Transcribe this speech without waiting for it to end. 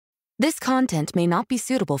This content may not be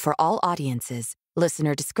suitable for all audiences.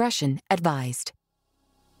 Listener discretion advised.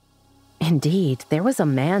 Indeed, there was a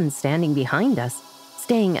man standing behind us,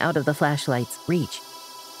 staying out of the flashlight's reach.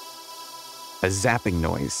 A zapping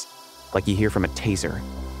noise, like you hear from a taser.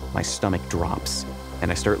 My stomach drops, and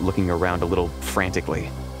I start looking around a little frantically.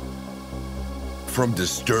 From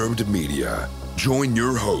Disturbed Media, join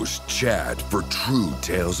your host, Chad, for true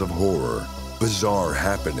tales of horror, bizarre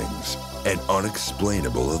happenings, and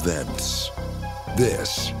unexplainable events.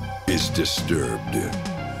 This is Disturbed.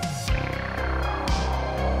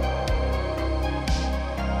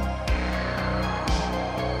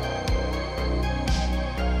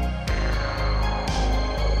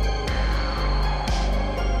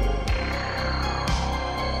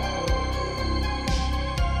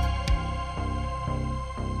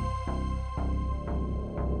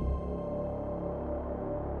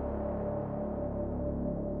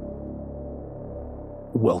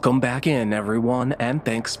 Welcome back in, everyone, and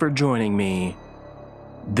thanks for joining me.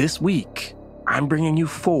 This week, I'm bringing you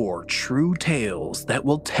 4 true tales that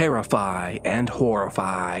will terrify and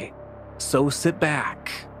horrify. So sit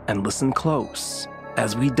back and listen close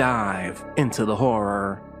as we dive into the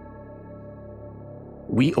horror.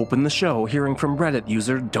 We open the show hearing from Reddit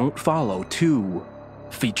user Don't Follow 2,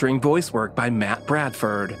 featuring voice work by Matt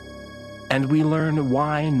Bradford, and we learn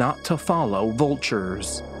why not to follow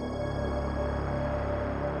vultures.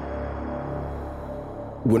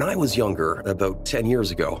 When I was younger, about 10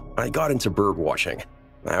 years ago, I got into bird watching.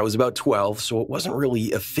 I was about 12, so it wasn't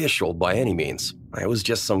really official by any means. I was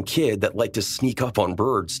just some kid that liked to sneak up on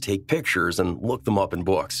birds, take pictures, and look them up in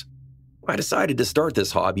books. I decided to start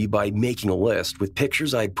this hobby by making a list with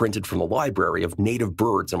pictures I had printed from the library of native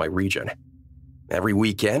birds in my region. Every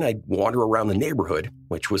weekend, I'd wander around the neighborhood,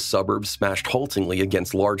 which was suburbs smashed haltingly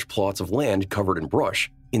against large plots of land covered in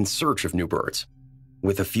brush, in search of new birds.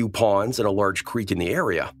 With a few ponds and a large creek in the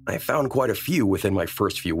area, I found quite a few within my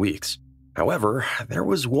first few weeks. However, there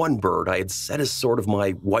was one bird I had set as sort of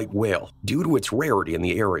my white whale due to its rarity in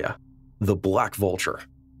the area, the black vulture.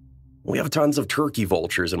 We have tons of turkey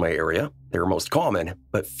vultures in my area. They're most common,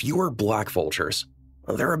 but fewer black vultures.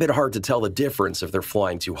 They're a bit hard to tell the difference if they're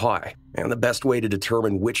flying too high, and the best way to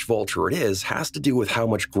determine which vulture it is has to do with how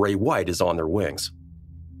much gray-white is on their wings.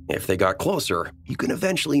 If they got closer, you can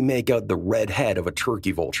eventually make out the red head of a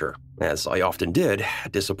turkey vulture, as I often did,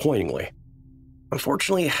 disappointingly.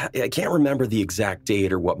 Unfortunately, I can't remember the exact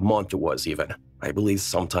date or what month it was even. I believe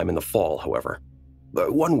sometime in the fall, however.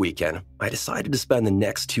 But one weekend, I decided to spend the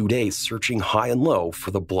next 2 days searching high and low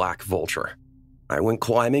for the black vulture. I went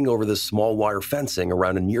climbing over the small wire fencing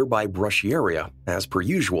around a nearby brushy area, as per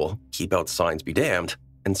usual, keep out signs be damned,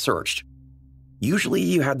 and searched. Usually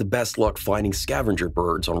you had the best luck finding scavenger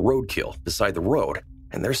birds on roadkill beside the road,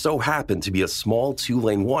 and there so happened to be a small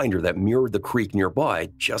 2-lane winder that mirrored the creek nearby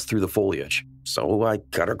just through the foliage. So I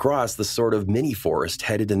cut across the sort of mini forest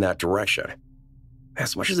headed in that direction.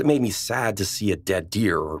 As much as it made me sad to see a dead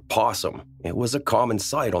deer or possum, it was a common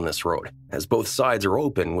sight on this road, as both sides are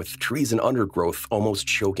open with trees and undergrowth almost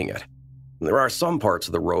choking it. There are some parts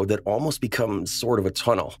of the road that almost become sort of a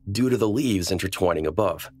tunnel due to the leaves intertwining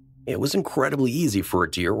above. It was incredibly easy for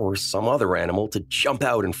a deer or some other animal to jump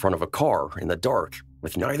out in front of a car in the dark,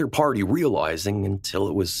 with neither party realizing until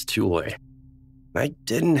it was too late. I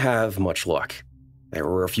didn't have much luck. There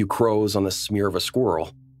were a few crows on the smear of a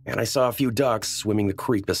squirrel, and I saw a few ducks swimming the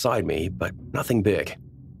creek beside me, but nothing big.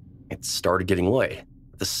 It started getting late.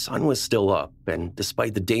 The sun was still up, and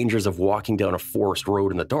despite the dangers of walking down a forest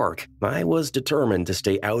road in the dark, I was determined to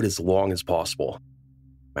stay out as long as possible.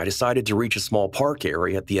 I decided to reach a small park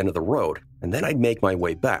area at the end of the road, and then I'd make my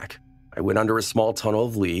way back. I went under a small tunnel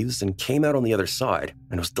of leaves and came out on the other side,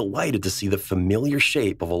 and was delighted to see the familiar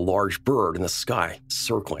shape of a large bird in the sky,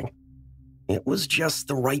 circling. It was just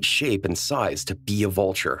the right shape and size to be a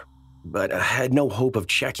vulture, but I had no hope of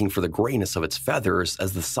checking for the grayness of its feathers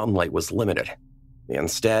as the sunlight was limited.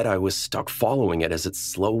 Instead, I was stuck following it as it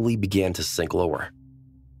slowly began to sink lower.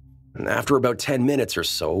 And after about 10 minutes or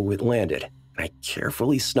so, it landed. I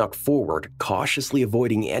carefully snuck forward, cautiously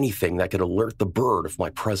avoiding anything that could alert the bird of my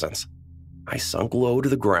presence. I sunk low to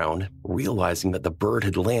the ground, realizing that the bird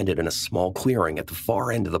had landed in a small clearing at the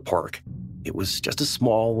far end of the park. It was just a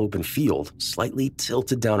small open field, slightly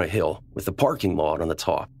tilted down a hill, with a parking lot on the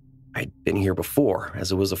top. I'd been here before,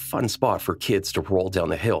 as it was a fun spot for kids to roll down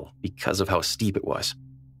the hill because of how steep it was.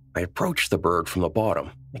 I approached the bird from the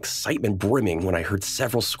bottom, excitement brimming when I heard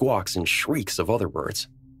several squawks and shrieks of other birds.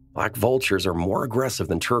 Black vultures are more aggressive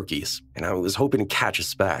than turkeys, and I was hoping to catch a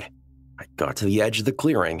spat. I got to the edge of the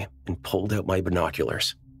clearing and pulled out my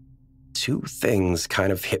binoculars. Two things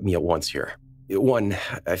kind of hit me at once here. One,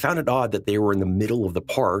 I found it odd that they were in the middle of the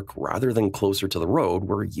park rather than closer to the road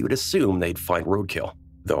where you'd assume they'd find roadkill.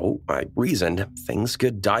 Though, I reasoned, things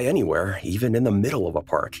could die anywhere, even in the middle of a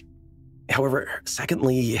park. However,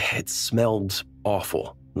 secondly, it smelled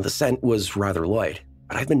awful. The scent was rather light,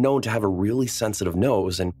 but I've been known to have a really sensitive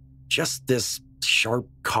nose and just this sharp,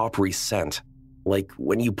 coppery scent, like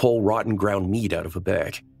when you pull rotten ground meat out of a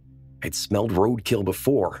bag. I'd smelled roadkill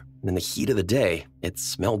before, and in the heat of the day, it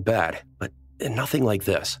smelled bad, but nothing like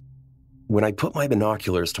this. When I put my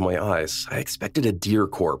binoculars to my eyes, I expected a deer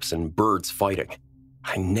corpse and birds fighting.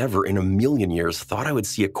 I never in a million years thought I would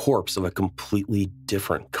see a corpse of a completely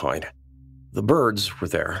different kind. The birds were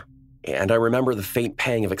there, and I remember the faint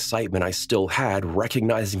pang of excitement I still had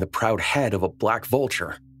recognizing the proud head of a black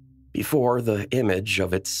vulture, before the image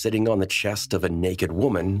of it sitting on the chest of a naked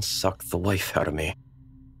woman sucked the life out of me.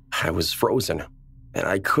 I was frozen, and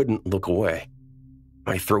I couldn't look away.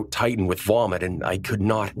 My throat tightened with vomit, and I could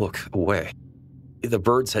not look away. The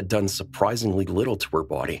birds had done surprisingly little to her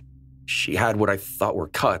body. She had what I thought were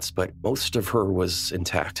cuts, but most of her was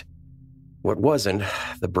intact. What wasn't,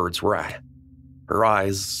 the bird's rat. Her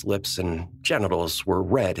eyes, lips, and genitals were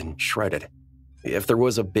red and shredded. If there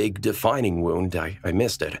was a big defining wound, I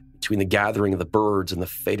missed it, between the gathering of the birds and the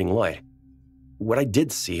fading light. What I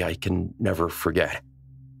did see, I can never forget.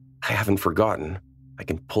 I haven't forgotten. I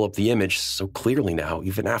can pull up the image so clearly now,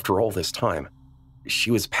 even after all this time. She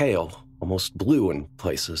was pale, almost blue in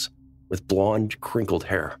places, with blonde, crinkled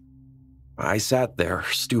hair. I sat there,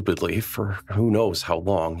 stupidly, for who knows how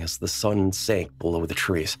long as the sun sank below the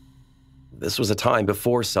trees. This was a time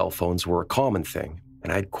before cell phones were a common thing,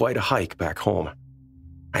 and I had quite a hike back home.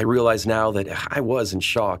 I realize now that I was in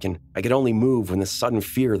shock, and I could only move when the sudden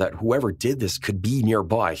fear that whoever did this could be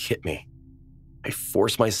nearby hit me. I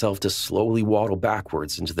forced myself to slowly waddle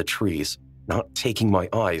backwards into the trees, not taking my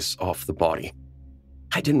eyes off the body.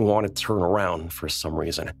 I didn't want to turn around for some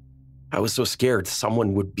reason. I was so scared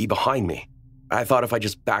someone would be behind me. I thought if I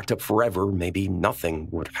just backed up forever, maybe nothing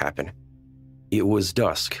would happen. It was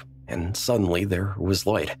dusk, and suddenly there was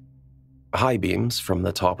light. High beams from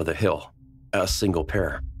the top of the hill, a single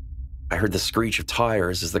pair. I heard the screech of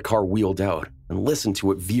tires as the car wheeled out and listened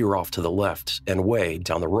to it veer off to the left and away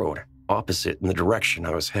down the road, opposite in the direction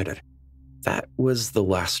I was headed. That was the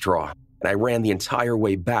last straw, and I ran the entire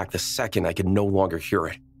way back the second I could no longer hear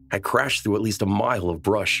it. I crashed through at least a mile of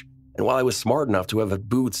brush, and while I was smart enough to have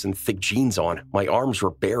boots and thick jeans on, my arms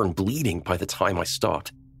were bare and bleeding by the time I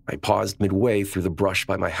stopped. I paused midway through the brush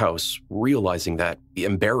by my house, realizing that,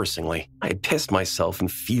 embarrassingly, I had pissed myself in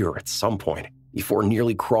fear at some point, before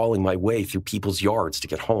nearly crawling my way through people's yards to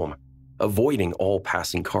get home, avoiding all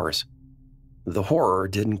passing cars. The horror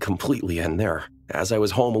didn't completely end there, as I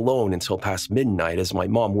was home alone until past midnight as my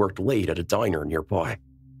mom worked late at a diner nearby.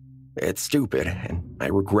 It's stupid, and I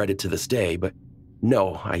regret it to this day, but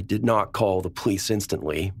no, I did not call the police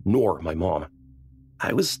instantly, nor my mom.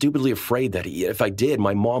 I was stupidly afraid that if I did,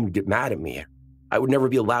 my mom would get mad at me. I would never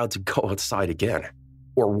be allowed to go outside again.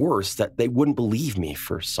 Or worse, that they wouldn't believe me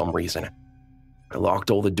for some reason. I locked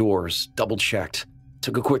all the doors, double-checked,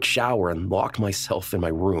 took a quick shower, and locked myself in my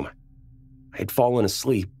room. I had fallen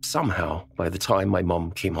asleep somehow by the time my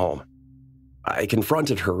mom came home. I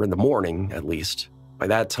confronted her in the morning, at least. By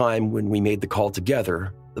that time, when we made the call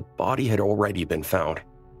together, the body had already been found.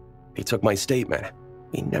 They took my statement.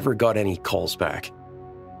 We never got any calls back.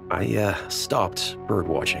 I stopped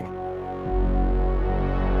birdwatching.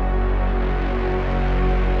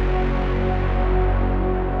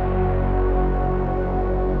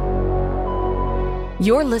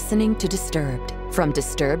 You're listening to Disturbed from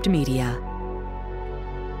Disturbed Media.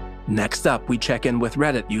 Next up, we check in with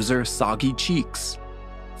Reddit user Soggy Cheeks,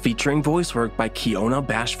 featuring voice work by Kiona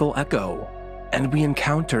Bashful Echo, and we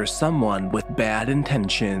encounter someone with bad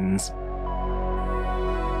intentions.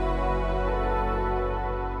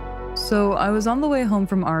 So I was on the way home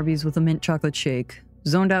from Arby's with a mint chocolate shake,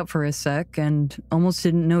 zoned out for a sec, and almost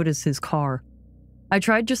didn't notice his car. I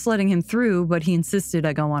tried just letting him through, but he insisted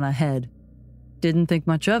I go on ahead. Didn't think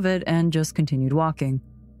much of it and just continued walking.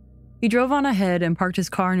 He drove on ahead and parked his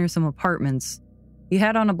car near some apartments. He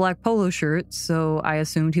had on a black polo shirt, so I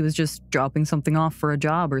assumed he was just dropping something off for a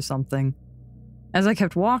job or something. As I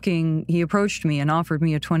kept walking, he approached me and offered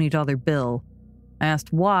me a $20 bill. I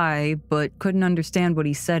asked why, but couldn't understand what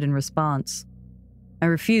he said in response. I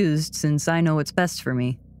refused since I know what's best for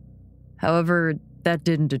me. However, that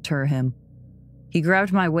didn't deter him. He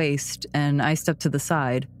grabbed my waist and I stepped to the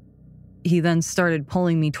side. He then started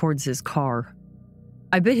pulling me towards his car.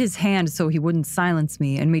 I bit his hand so he wouldn't silence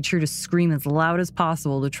me and made sure to scream as loud as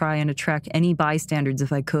possible to try and attract any bystanders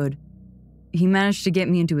if I could. he managed to get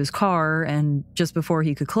me into his car, and just before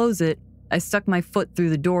he could close it, I stuck my foot through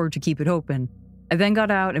the door to keep it open. I then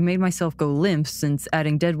got out and made myself go limp, since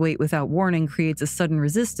adding dead weight without warning creates a sudden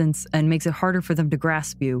resistance and makes it harder for them to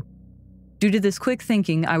grasp you. Due to this quick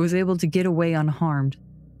thinking, I was able to get away unharmed.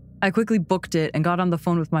 I quickly booked it and got on the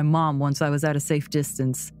phone with my mom once I was at a safe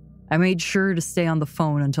distance. I made sure to stay on the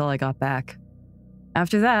phone until I got back.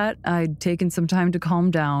 After that, I'd taken some time to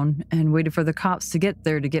calm down and waited for the cops to get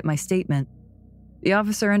there to get my statement. The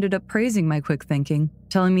officer ended up praising my quick thinking,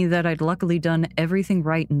 telling me that I'd luckily done everything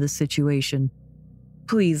right in this situation.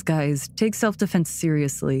 Please, guys, take self-defense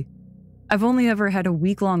seriously. I've only ever had a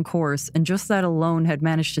week-long course, and just that alone had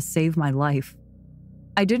managed to save my life.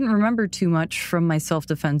 I didn't remember too much from my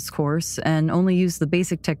self-defense course and only used the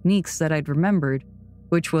basic techniques that I'd remembered,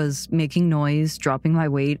 which was making noise, dropping my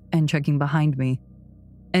weight, and checking behind me.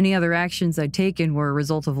 Any other actions I'd taken were a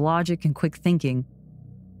result of logic and quick thinking.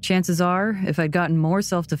 Chances are, if I'd gotten more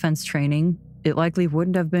self-defense training, it likely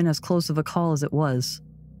wouldn't have been as close of a call as it was.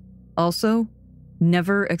 Also,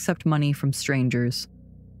 never accept money from strangers.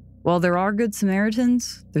 While there are good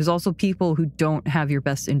Samaritans, there's also people who don't have your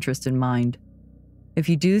best interest in mind. If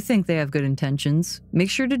you do think they have good intentions, make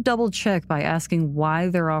sure to double check by asking why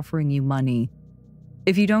they're offering you money.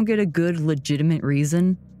 If you don't get a good, legitimate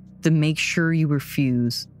reason, then make sure you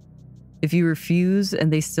refuse. If you refuse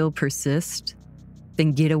and they still persist,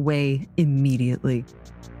 then get away immediately.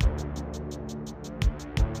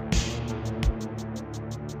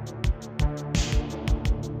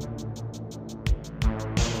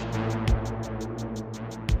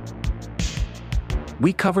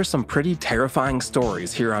 We cover some pretty terrifying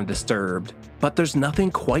stories here on Disturbed, but there's nothing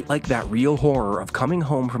quite like that real horror of coming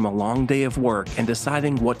home from a long day of work and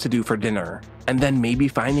deciding what to do for dinner, and then maybe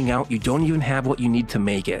finding out you don't even have what you need to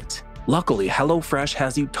make it. Luckily, HelloFresh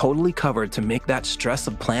has you totally covered to make that stress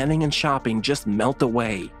of planning and shopping just melt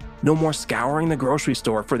away. No more scouring the grocery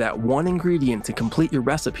store for that one ingredient to complete your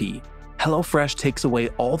recipe. HelloFresh takes away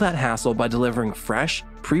all that hassle by delivering fresh,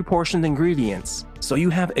 pre-portioned ingredients, so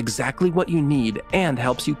you have exactly what you need and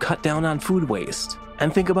helps you cut down on food waste.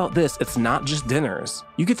 And think about this, it's not just dinners.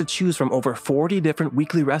 You get to choose from over 40 different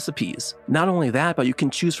weekly recipes. Not only that, but you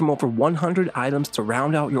can choose from over 100 items to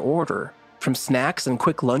round out your order. From snacks and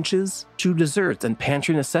quick lunches to desserts and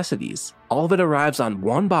pantry necessities, all of it arrives on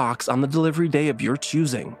one box on the delivery day of your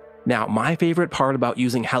choosing. Now, my favorite part about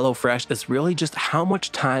using HelloFresh is really just how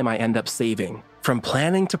much time I end up saving. From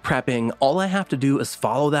planning to prepping, all I have to do is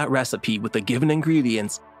follow that recipe with the given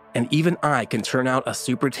ingredients, and even I can turn out a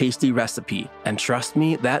super tasty recipe. And trust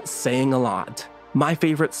me, that's saying a lot. My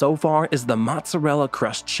favorite so far is the mozzarella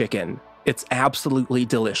crust chicken. It's absolutely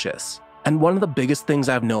delicious. And one of the biggest things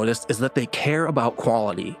I've noticed is that they care about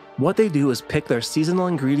quality. What they do is pick their seasonal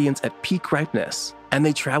ingredients at peak ripeness, and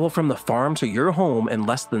they travel from the farm to your home in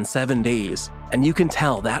less than 7 days. And you can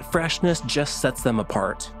tell that freshness just sets them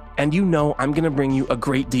apart. And you know I'm gonna bring you a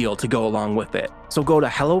great deal to go along with it. So go to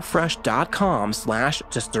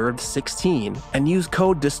hellofresh.com/disturbed16 and use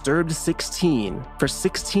code disturbed16 for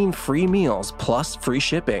 16 free meals plus free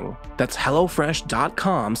shipping. That's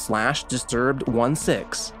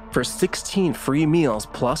hellofresh.com/disturbed16 for 16 free meals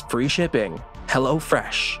plus free shipping.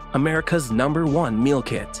 HelloFresh, America's #1 meal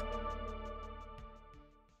kit.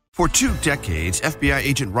 For 2 decades, FBI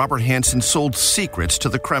agent Robert Hanssen sold secrets to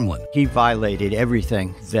the Kremlin. He violated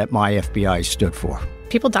everything that my FBI stood for.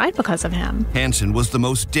 People died because of him. Hanssen was the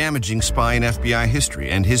most damaging spy in FBI history,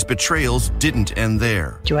 and his betrayals didn't end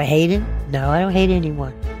there. Do I hate him? No, I don't hate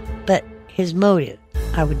anyone. But his motive,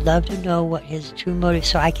 I would love to know what his true motive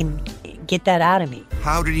so I can get that out of me.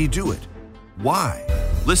 How did he do it? Why?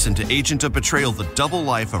 Listen to Agent of Betrayal, The Double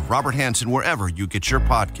Life of Robert Hanssen wherever you get your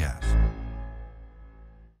podcasts.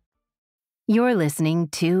 You're listening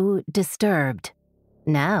to Disturbed.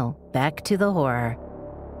 Now, back to the horror.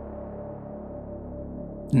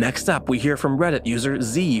 Next up, we hear from Reddit user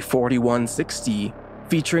Z4160,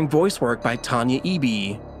 featuring voice work by Tanya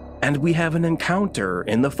Eby, and we have an encounter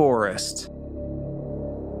in the forest.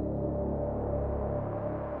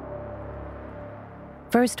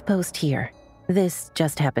 First post here. This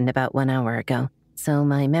just happened about 1 hour ago, so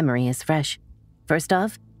my memory is fresh. First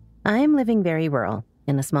off, I'm living very rural,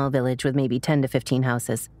 in a small village with maybe 10 to 15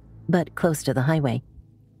 houses, but close to the highway.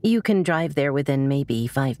 You can drive there within maybe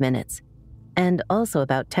 5 minutes, and also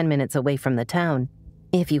about 10 minutes away from the town.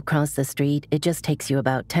 If you cross the street, it just takes you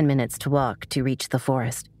about 10 minutes to walk to reach the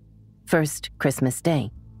forest. First Christmas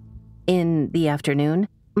Day. In the afternoon,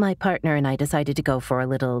 my partner and I decided to go for a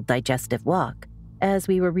little digestive walk, as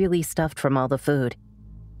we were really stuffed from all the food.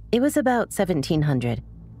 It was about 1700,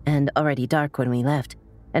 and already dark when we left,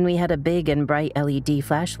 and we had a big and bright LED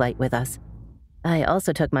flashlight with us. I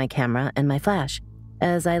also took my camera and my flash,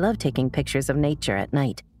 as I love taking pictures of nature at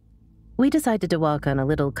night. We decided to walk on a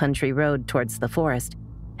little country road towards the forest,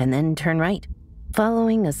 and then turn right,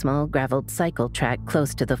 following a small graveled cycle track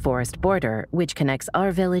close to the forest border, which connects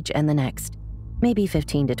our village and the next. Maybe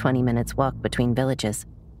 15 to 20 minutes walk between villages.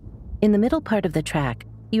 In the middle part of the track,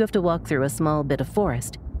 you have to walk through a small bit of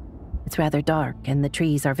forest. It's rather dark, and the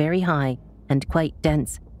trees are very high and quite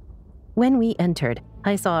dense. When we entered,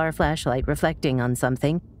 I saw our flashlight reflecting on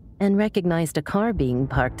something and recognized a car being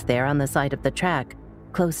parked there on the side of the track,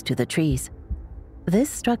 close to the trees. This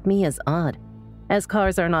struck me as odd, as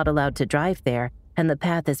cars are not allowed to drive there, and the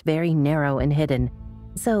path is very narrow and hidden,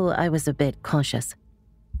 so I was a bit cautious.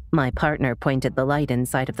 My partner pointed the light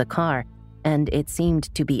inside of the car, and it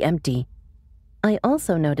seemed to be empty. I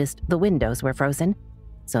also noticed the windows were frozen,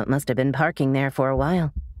 so it must have been parking there for a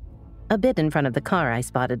while. A bit in front of the car, I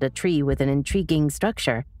spotted a tree with an intriguing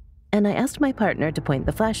structure, and I asked my partner to point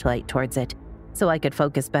the flashlight towards it so I could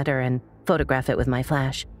focus better and photograph it with my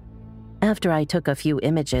flash. After I took a few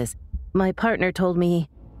images, my partner told me,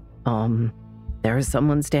 there is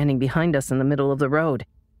someone standing behind us in the middle of the road.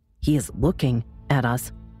 He is looking at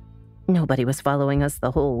us. Nobody was following us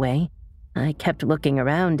the whole way. I kept looking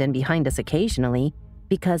around and behind us occasionally,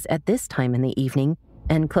 because at this time in the evening,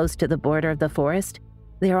 and close to the border of the forest,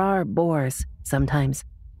 there are boars sometimes.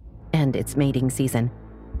 And it's mating season,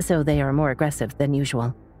 so they are more aggressive than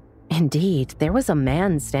usual. Indeed, there was a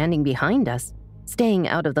man standing behind us, staying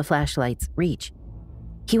out of the flashlight's reach.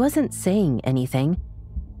 He wasn't saying anything,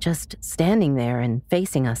 just standing there and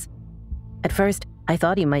facing us. At first, I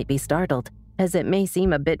thought he might be startled, as it may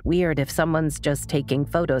seem a bit weird if someone's just taking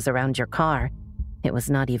photos around your car. It was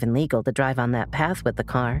not even legal to drive on that path with the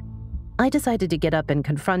car. I decided to get up and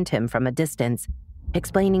confront him from a distance,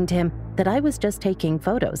 explaining to him that I was just taking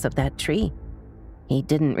photos of that tree. He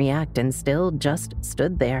didn't react and still just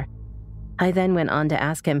stood there. I then went on to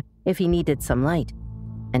ask him if he needed some light,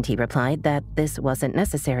 and he replied that this wasn't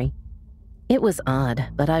necessary. It was odd,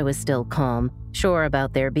 but I was still calm, sure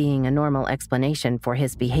about there being a normal explanation for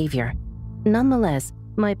his behavior. Nonetheless,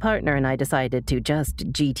 my partner and I decided to just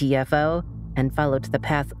GTFO and followed the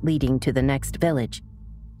path leading to the next village.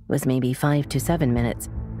 It was maybe 5 to 7 minutes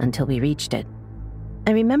until we reached it.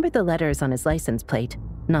 I remembered the letters on his license plate,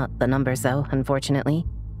 not the numbers though, unfortunately,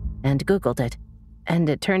 and Googled it, and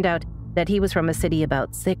it turned out that he was from a city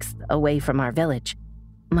about 6th away from our village.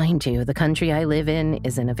 Mind you, the country I live in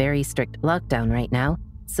is in a very strict lockdown right now,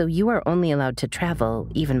 so you are only allowed to travel,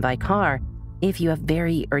 even by car, if you have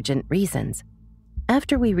very urgent reasons.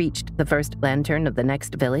 After we reached the first lantern of the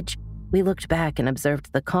next village, we looked back and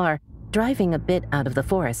observed the car driving a bit out of the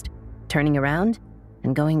forest, turning around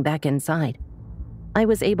and going back inside. I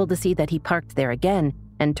was able to see that he parked there again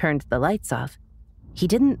and turned the lights off. He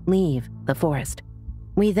didn't leave the forest.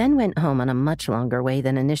 We then went home on a much longer way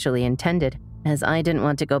than initially intended, as I didn't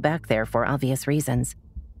want to go back there for obvious reasons.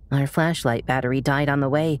 Our flashlight battery died on the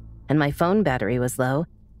way, and my phone battery was low,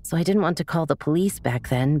 so I didn't want to call the police back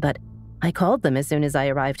then, but I called them as soon as I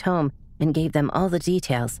arrived home and gave them all the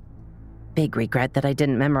details. Big regret that I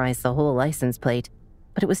didn't memorize the whole license plate,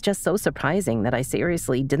 but it was just so surprising that I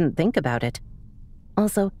seriously didn't think about it.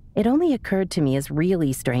 Also, it only occurred to me as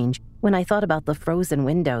really strange when I thought about the frozen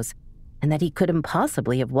windows, and that he couldn't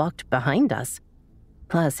possibly have walked behind us.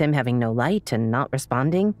 Plus, him having no light and not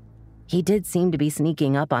responding, he did seem to be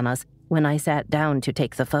sneaking up on us when I sat down to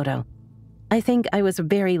take the photo. I think I was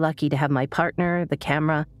very lucky to have my partner, the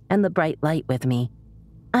camera, and the bright light with me.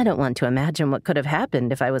 I don't want to imagine what could have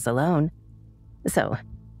happened if I was alone. So,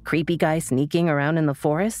 creepy guy sneaking around in the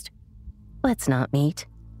forest? Let's not meet.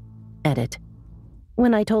 Edit.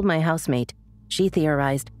 When I told my housemate, she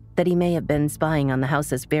theorized that he may have been spying on the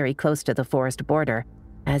houses very close to the forest border,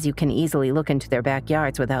 as you can easily look into their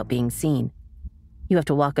backyards without being seen. You have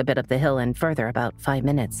to walk a bit up the hill and further, about 5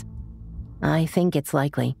 minutes. I think it's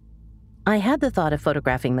likely. I had the thought of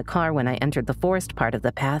photographing the car when I entered the forest part of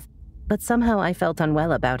the path, but somehow I felt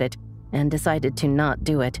unwell about it and decided to not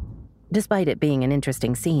do it, despite it being an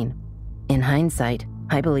interesting scene. In hindsight,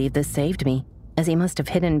 I believe this saved me, as he must have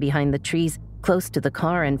hidden behind the trees close to the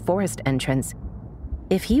car and forest entrance.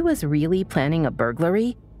 If he was really planning a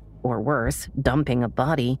burglary, or worse, dumping a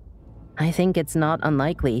body, I think it's not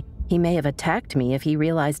unlikely he may have attacked me if he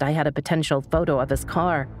realized I had a potential photo of his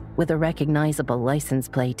car with a recognizable license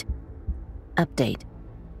plate. Update.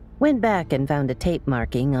 Went back and found a tape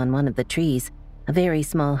marking on one of the trees, a very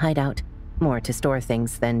small hideout, more to store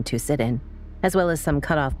things than to sit in, as well as some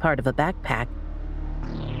cut-off part of a backpack.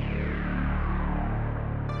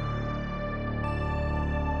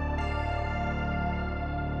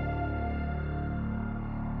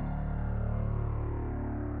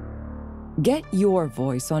 Get your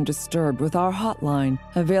voice on Disturbed with our hotline,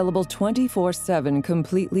 available 24/7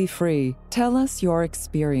 completely free. Tell us your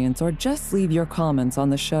experience or just leave your comments on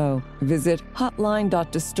the show. Visit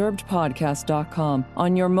hotline.disturbedpodcast.com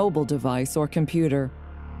on your mobile device or computer.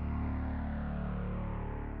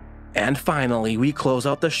 And finally, we close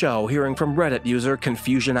out the show hearing from Reddit user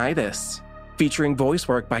Confusionitis, featuring voice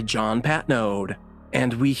work by John Patneaude.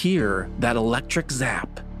 And we hear that electric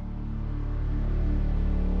zap.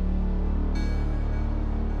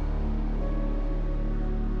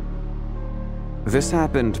 This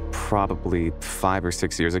happened probably 5 or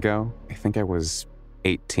 6 years ago. I think I was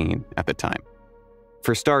 18 at the time.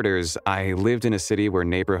 For starters, I lived in a city where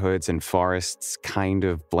neighborhoods and forests kind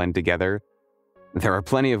of blend together. There are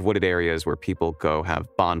plenty of wooded areas where people go have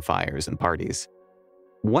bonfires and parties.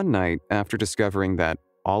 One night, after discovering that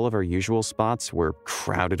all of our usual spots were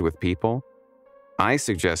crowded with people, I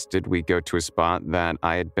suggested we go to a spot that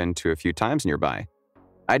I had been to a few times nearby.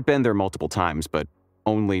 I'd been there multiple times, but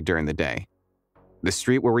only during the day. The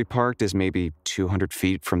street where we parked is maybe 200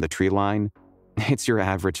 feet from the tree line. It's your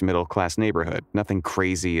average middle-class neighborhood. Nothing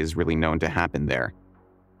crazy is really known to happen there.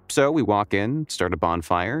 So we walk in, start a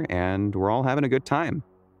bonfire, and we're all having a good time.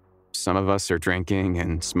 Some of us are drinking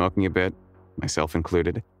and smoking a bit, myself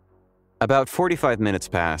included. About 45 minutes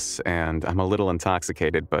pass, and I'm a little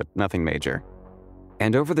intoxicated, but nothing major.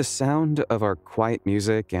 And over the sound of our quiet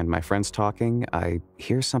music and my friends talking, I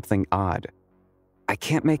hear something odd. I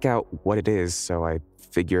can't make out what it is, so I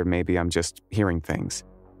figure maybe I'm just hearing things.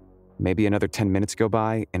 Maybe another 10 minutes go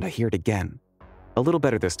by, and I hear it again. A little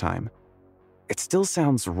better this time. It still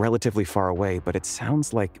sounds relatively far away, but it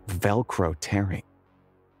sounds like Velcro tearing.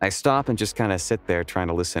 I stop and just kind of sit there trying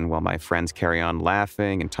to listen while my friends carry on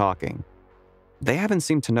laughing and talking. They haven't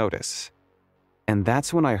seemed to notice. And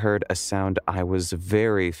that's when I heard a sound I was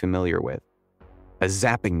very familiar with. A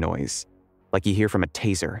zapping noise, like you hear from a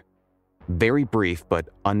taser. Very brief, but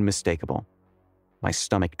unmistakable. My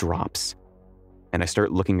stomach drops, and I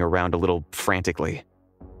start looking around a little frantically.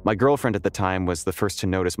 My girlfriend at the time was the first to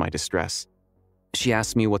notice my distress. She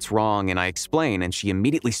asks me what's wrong, and I explain, and she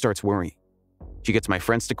immediately starts worrying. She gets my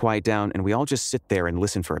friends to quiet down, and we all just sit there and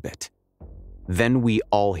listen for a bit. Then we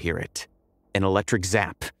all hear it. An electric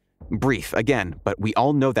zap. Brief, again, but we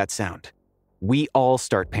all know that sound. We all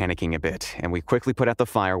start panicking a bit, and we quickly put out the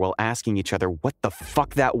fire while asking each other what the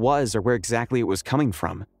fuck that was or where exactly it was coming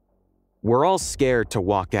from. We're all scared to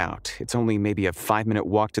walk out. It's only maybe a 5-minute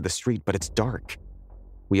walk to the street, but it's dark.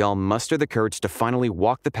 We all muster the courage to finally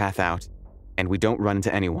walk the path out, and we don't run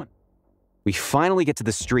into anyone. We finally get to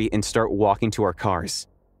the street and start walking to our cars,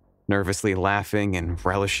 nervously laughing and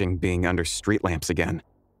relishing being under street lamps again.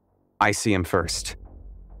 I see him first.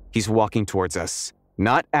 He's walking towards us.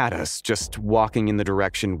 Not at us, just walking in the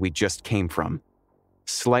direction we just came from.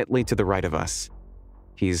 Slightly to the right of us.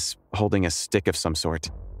 He's holding a stick of some sort.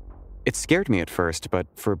 It scared me at first, but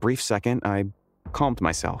for a brief second, I calmed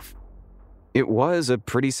myself. It was a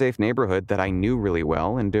pretty safe neighborhood that I knew really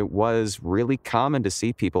well, and it was really common to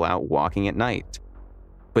see people out walking at night.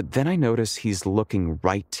 But then I notice he's looking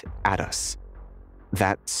right at us.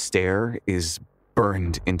 That stare is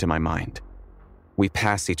burned into my mind. We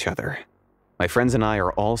pass each other. My friends and I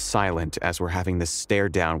are all silent as we're having this stare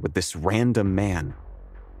down with this random man.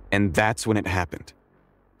 And that's when it happened.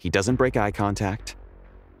 He doesn't break eye contact,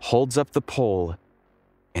 holds up the pole,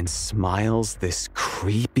 and smiles this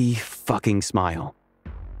creepy fucking smile.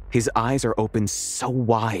 His eyes are open so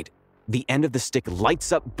wide, the end of the stick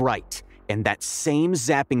lights up bright, and that same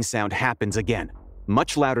zapping sound happens again,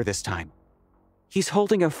 much louder this time. He's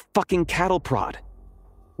holding a fucking cattle prod.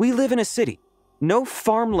 We live in a city, no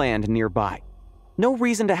farmland nearby. No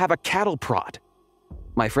reason to have a cattle prod.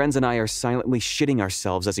 My friends and I are silently shitting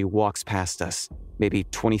ourselves as he walks past us, maybe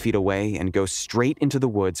 20 feet away, and goes straight into the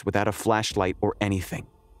woods without a flashlight or anything.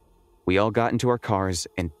 We all got into our cars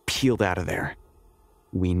and peeled out of there.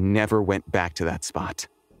 We never went back to that spot.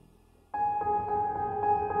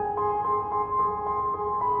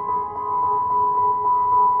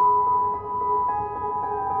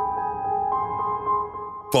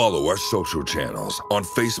 Follow our social channels on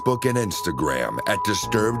Facebook and Instagram at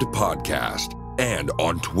Disturbed Podcast and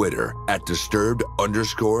on Twitter at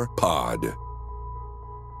Disturbed_pod.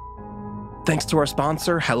 Thanks to our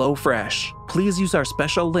sponsor, HelloFresh. Please use our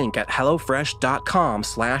special link at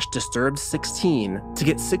hellofresh.com/disturbed16 to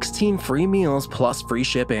get 16 free meals plus free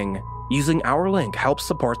shipping. Using our link helps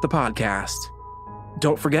support the podcast.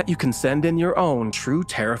 Don't forget you can send in your own true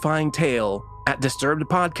terrifying tale at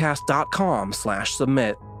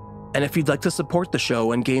disturbedpodcast.com/submit. And if you'd like to support the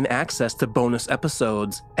show and gain access to bonus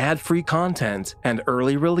episodes, ad-free content, and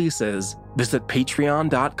early releases, visit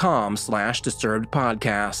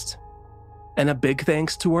patreon.com/disturbedpodcast. And a big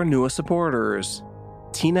thanks to our newest supporters,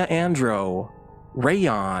 Tina Andro,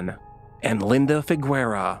 Rayon, and Linda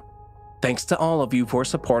Figuera. Thanks to all of you for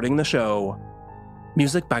supporting the show.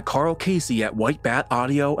 Music by Carl Casey at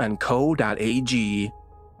whitebataudio&co.ag.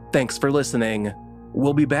 Thanks for listening.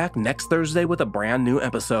 We'll be back next Thursday with a brand new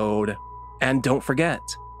episode. And don't forget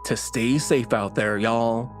to stay safe out there,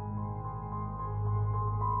 y'all.